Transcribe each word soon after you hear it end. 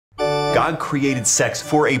God created sex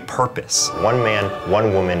for a purpose. One man,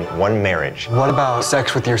 one woman, one marriage. What about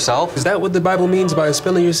sex with yourself? Is that what the Bible means by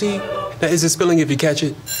spilling your seed? Now, is it spilling if you catch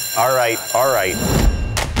it? All right, all right.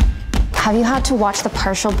 Have you had to watch the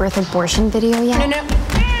partial birth abortion video yet? No.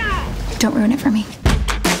 Don't ruin it for me.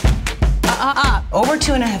 Over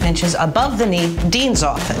 2.5 inches above the knee, Dean's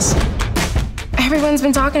office. Everyone's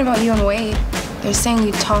been talking about you and Wade. They're saying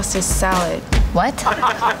you tossed his salad. What?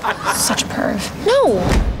 Such a perv. No.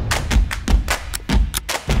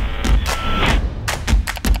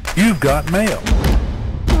 You've got mail.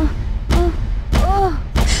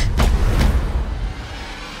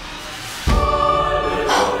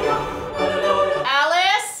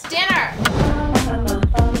 Alice, dinner.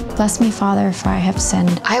 Bless me, Father, for I have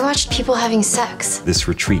sinned. I watched people having sex. This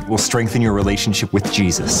retreat will strengthen your relationship with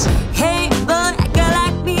Jesus.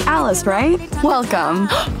 Alice, right? Welcome.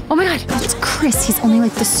 Oh my God, that's Chris. He's only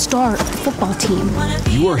like the star of the football team.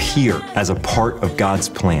 You are here as a part of God's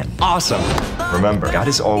plan. Awesome. Remember, God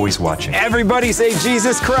is always watching. Everybody say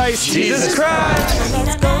Jesus Christ. Jesus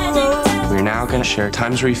Christ! We're now gonna share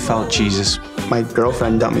times where you felt Jesus. My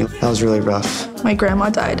girlfriend dumped me. That was really rough. My grandma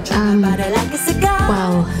died.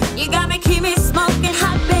 Well. You got me, keep me smoking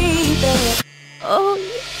hot, baby.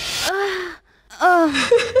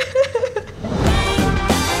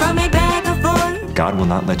 God will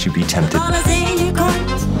not let you be tempted.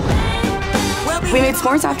 We made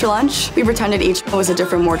s'mores after lunch. We pretended each was a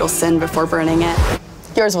different mortal sin before burning it.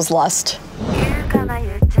 Yours was lust.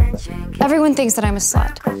 Everyone thinks that I'm a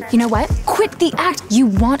slut. You know what? Quit the act. You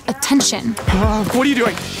want attention. What are you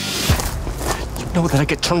doing? You know that I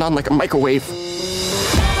get turned on like a microwave.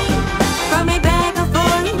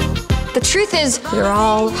 The truth is, you're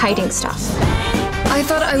all hiding stuff. I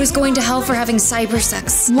thought I was going to hell for having cyber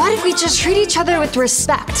sex. What if we just treat each other with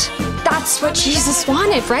respect? That's what Jesus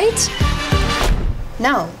wanted, right?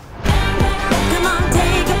 No.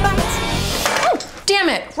 Damn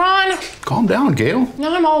it, Ron. Calm down, Gail.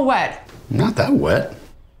 Now I'm all wet. Not that wet.